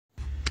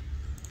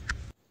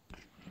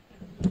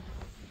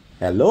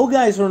Hello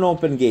guys from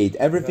Open Gate,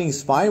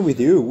 everything's fine with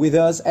you? With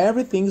us,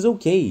 everything's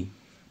okay.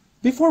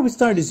 Before we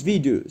start this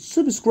video,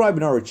 subscribe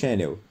in our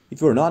channel.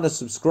 If you're not a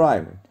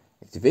subscriber,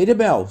 activate the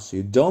bell so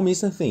you don't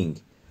miss a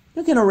thing.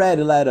 You can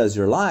already let us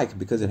your like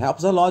because it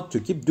helps a lot to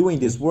keep doing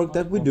this work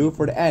that we do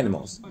for the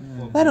animals.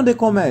 Let in the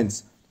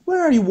comments,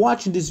 where are you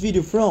watching this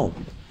video from?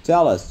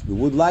 Tell us, we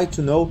would like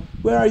to know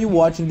where are you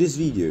watching this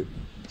video.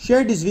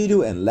 Share this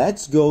video and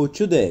let's go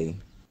today.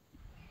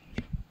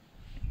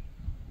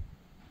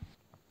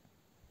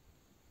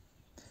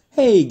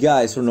 Hey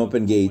guys from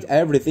Open Gate,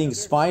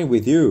 everything's fine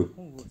with you?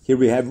 Here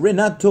we have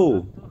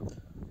Renato.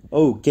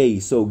 Okay,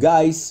 so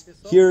guys,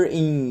 here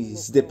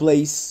is the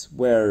place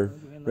where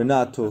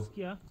Renato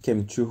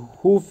came to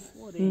HOOF.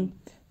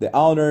 The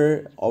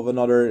owner of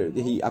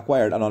he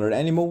acquired another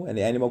animal, and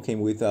the animal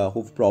came with a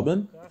hoof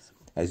problem.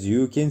 As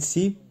you can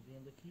see,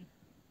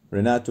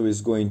 Renato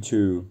is going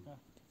to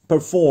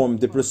perform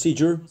the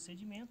procedure,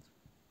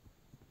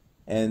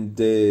 and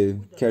the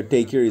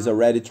caretaker is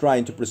already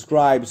trying to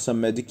prescribe some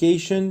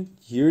medication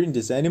here in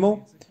this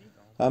animal.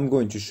 I'm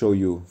going to show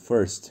you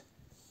first.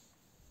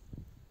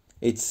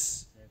 It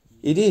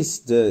is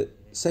the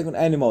second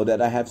animal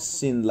that I have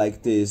seen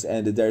like this,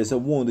 and there is a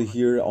wound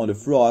here on the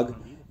frog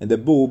and the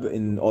boob.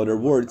 In other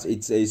words,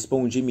 it's a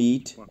spongy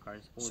meat,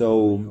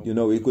 so you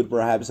know it could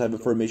perhaps have a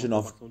formation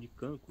of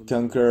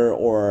canker,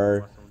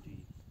 or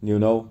you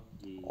know,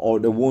 or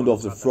the wound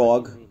of the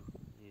frog.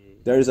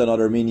 There is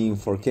another meaning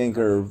for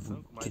canker.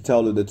 To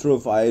tell you the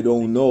truth, I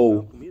don't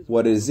know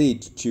what is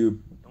it to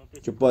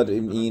put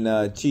in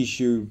a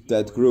tissue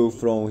that grew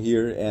from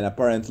here, and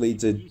apparently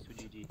it's a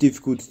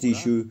difficult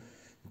tissue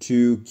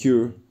to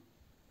cure.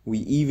 We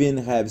even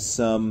have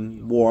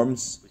some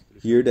worms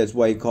here, that's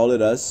why I call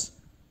it us.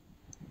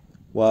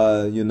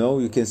 Well, you know,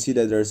 you can see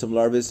that there are some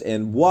larvae,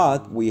 and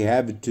what we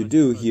have to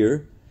do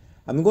here,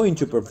 I'm going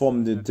to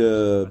perform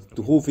the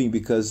hoofing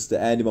because the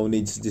animal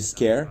needs this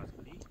care,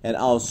 and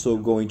also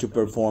going to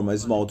perform a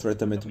small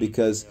treatment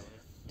because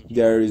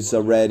there is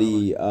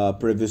already a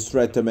previous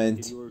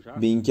treatment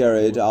being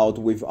carried out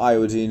with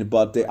iodine,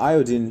 but the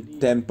iodine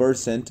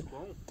 10%,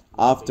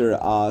 after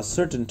a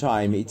certain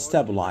time it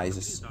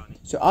stabilizes.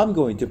 So I'm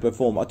going to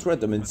perform a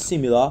treatment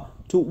similar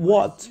to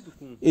what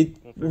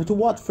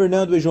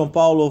Fernando and João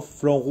Paulo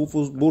from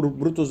Rufus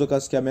Brutos do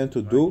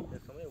Casqueamento do,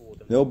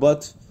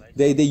 but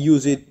they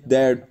use it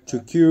there to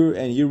cure,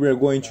 and here we're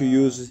going to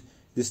use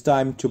this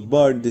time to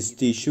burn this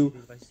tissue,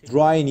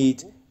 drying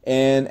it,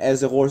 and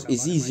as the horse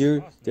is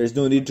easier, there's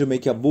no need to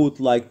make a boot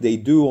like they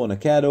do on a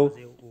cattle.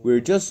 We're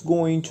just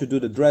going to do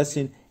the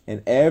dressing,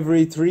 and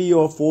every 3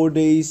 or 4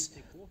 days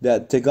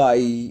that the guy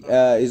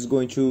is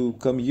going to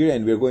come here,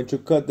 and we're going to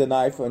cut the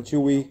knife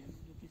until we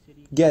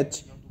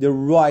get the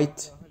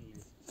right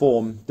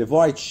form, the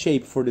right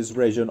shape for this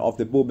region of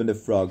the boob and the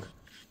frog.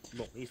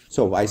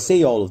 So I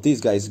say all of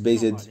these guys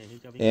based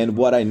on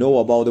what I know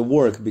about the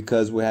work,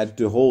 because we had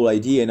the whole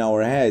idea in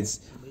our heads,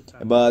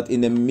 but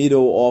in the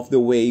middle of the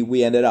way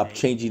we ended up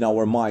changing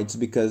our minds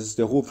because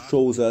the hoof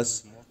shows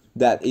us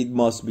that it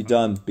must be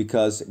done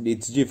because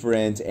it's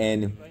different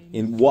and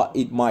in what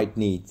it might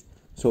need,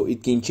 so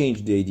it can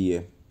change the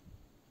idea.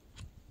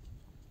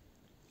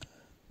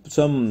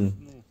 Some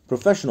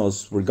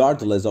professionals,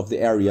 regardless of the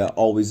area,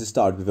 always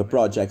start with a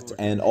project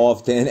and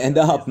often end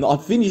up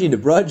not finishing the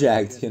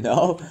project, you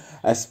know,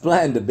 as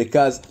planned,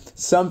 because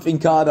something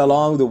caught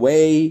along the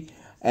way,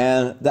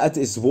 and that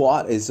is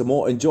what is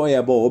more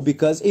enjoyable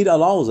because it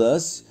allows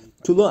us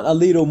to learn a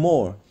little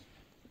more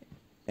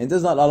and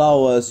does not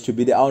allow us to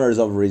be the owners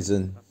of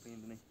reason.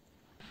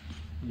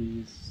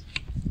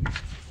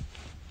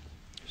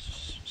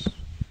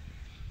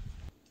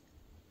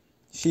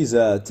 She's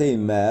a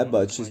tame mare,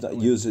 but she's not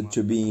used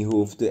to being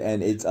hoofed,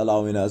 and it's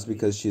allowing us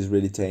because she's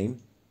really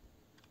tame.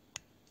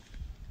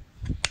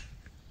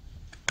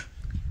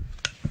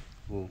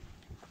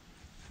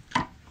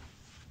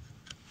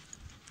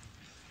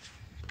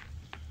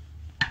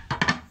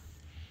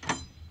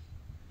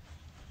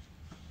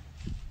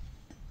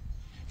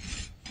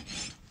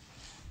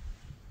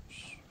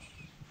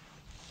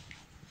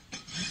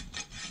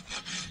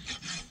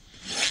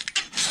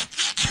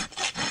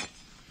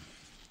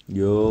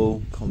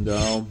 Yo, calm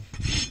down.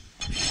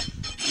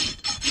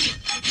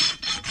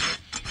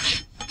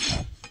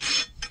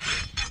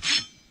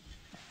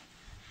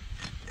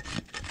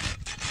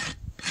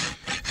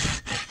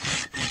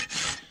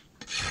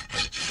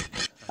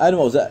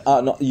 Animals that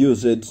are not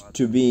used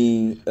to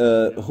being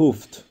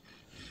hoofed,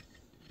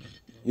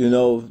 you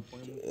know,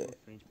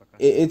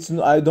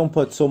 I don't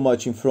put so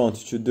much in front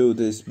to do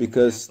this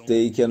because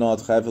they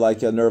cannot have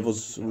like a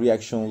nervous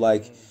reaction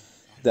like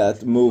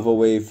that, move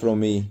away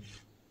from me,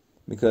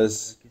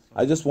 because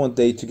I just want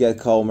they to get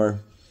calmer,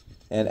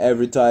 and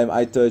every time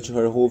I touch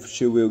her hoof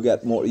she will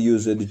get more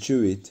used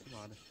to it.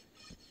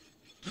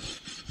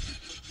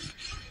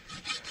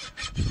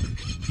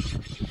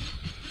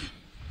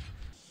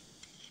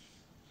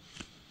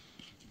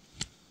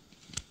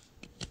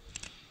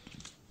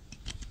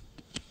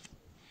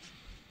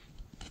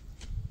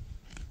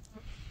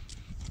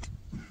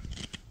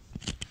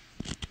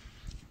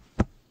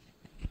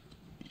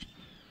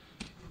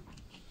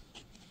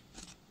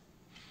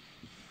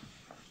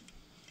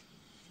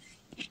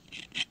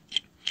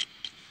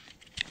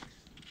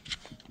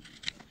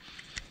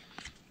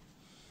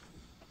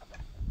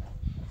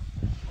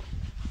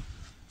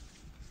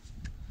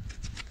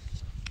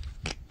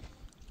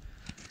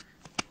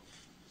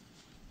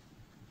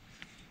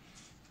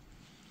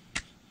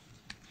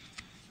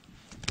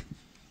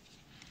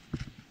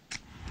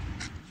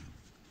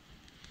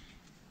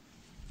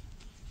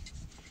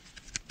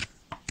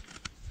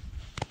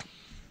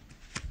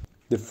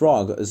 The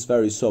frog is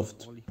very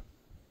soft.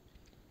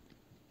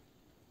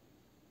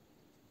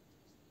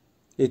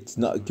 It's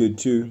not good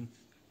too.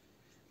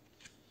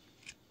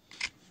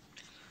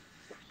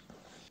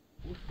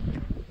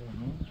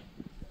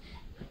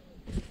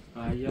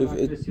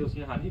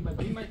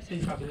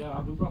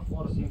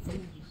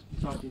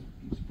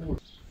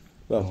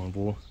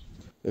 Well,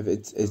 if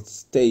it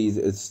stays,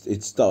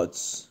 it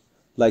starts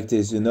like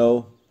this, you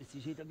know.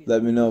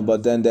 Let me know.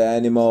 But then the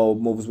animal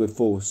moves with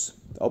force.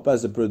 I'll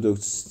pass the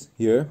products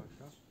here.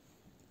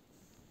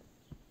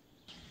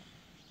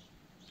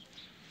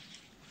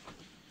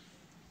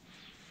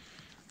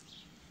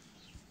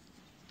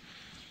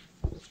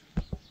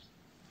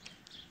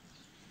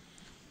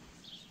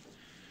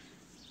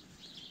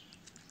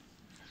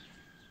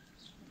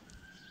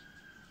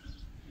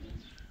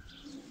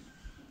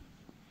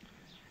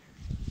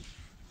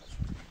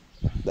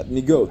 Let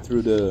me go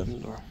through the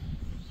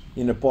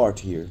inner part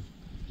here.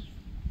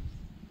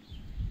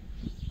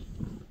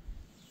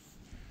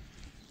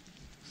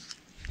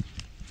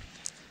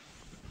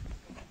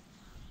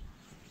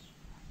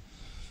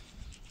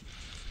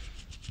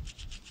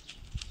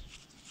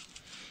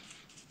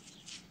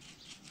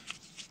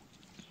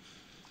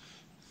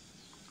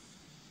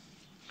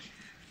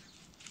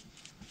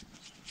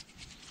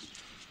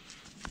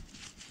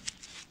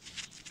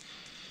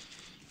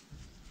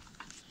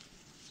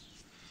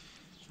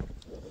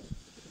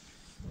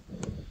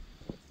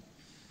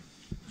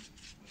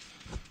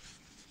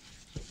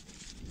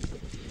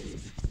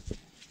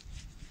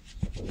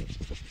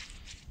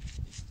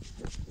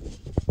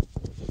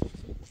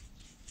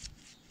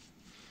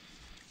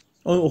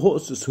 On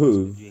horses'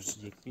 hooves,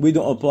 we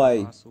don't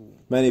apply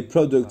many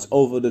products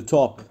over the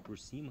top,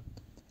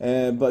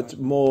 but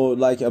more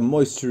like a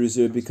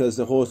moisturizer, because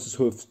the horse's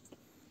hoof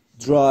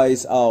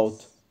dries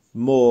out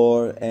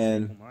more,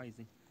 and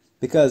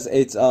because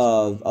it's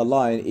a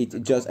line,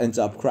 it just ends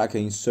up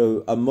cracking.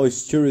 So a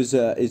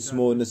moisturizer is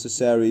more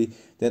necessary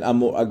than a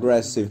more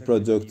aggressive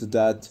product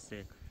that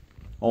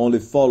only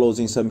follows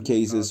in some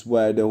cases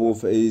where the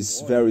hoof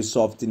is very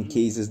soft, in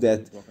cases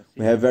that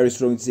we have very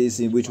strong disease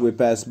in which we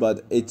pass,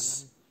 but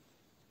it's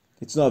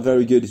not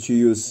very good to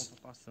use.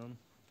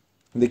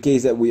 In the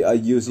case that we are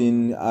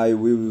using, I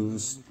will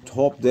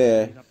stop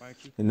there,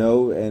 you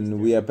know, and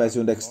we are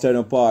passing on the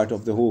external part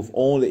of the hoof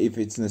only if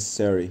it's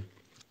necessary.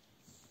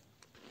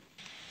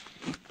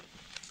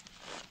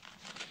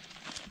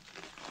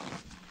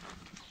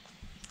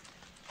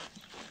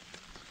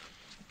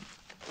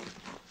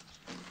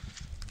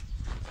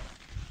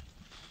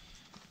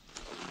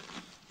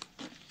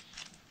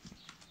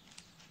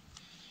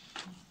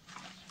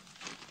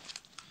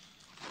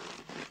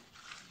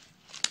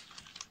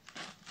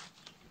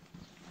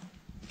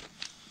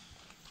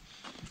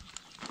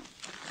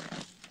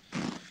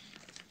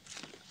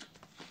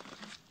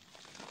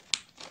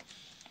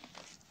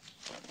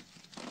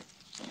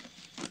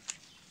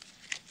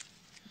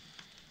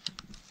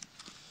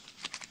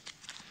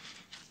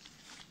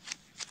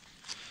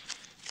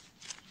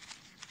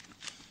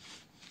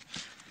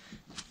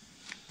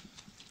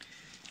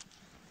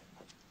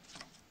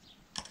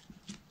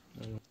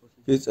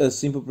 It's a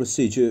simple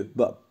procedure,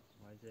 but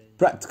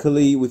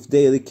practically with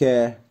daily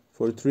care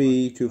for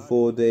 3 to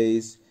 4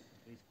 days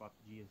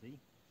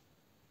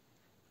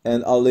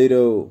and a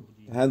little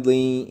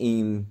handling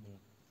in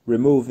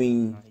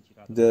removing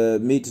the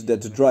meat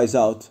that dries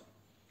out,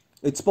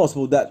 it's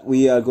possible that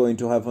we are going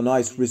to have a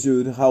nice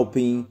result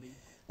helping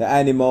the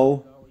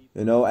animal,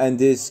 you know, and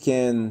this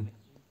can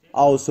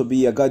also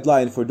be a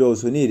guideline for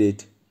those who need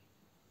it.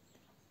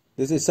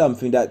 This is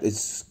something that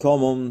is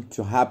common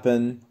to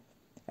happen.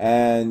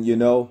 And you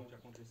know,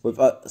 with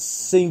a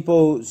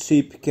simple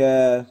sheep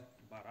care,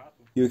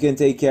 you can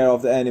take care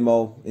of the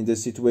animal in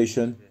this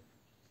situation,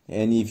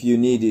 and if you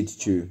need it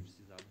to.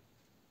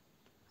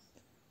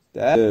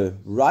 The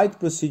right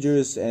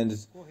procedures and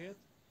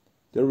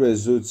the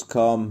results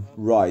come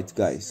right,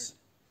 guys.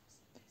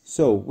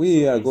 So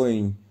we are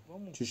going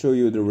to show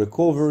you the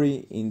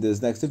recovery in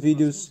these next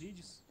videos.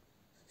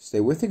 Stay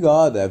with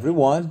God,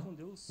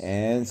 everyone,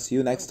 and see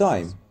you next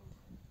time.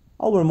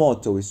 Our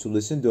motto is to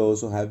listen to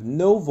those who have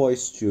no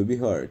voice to be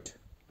heard.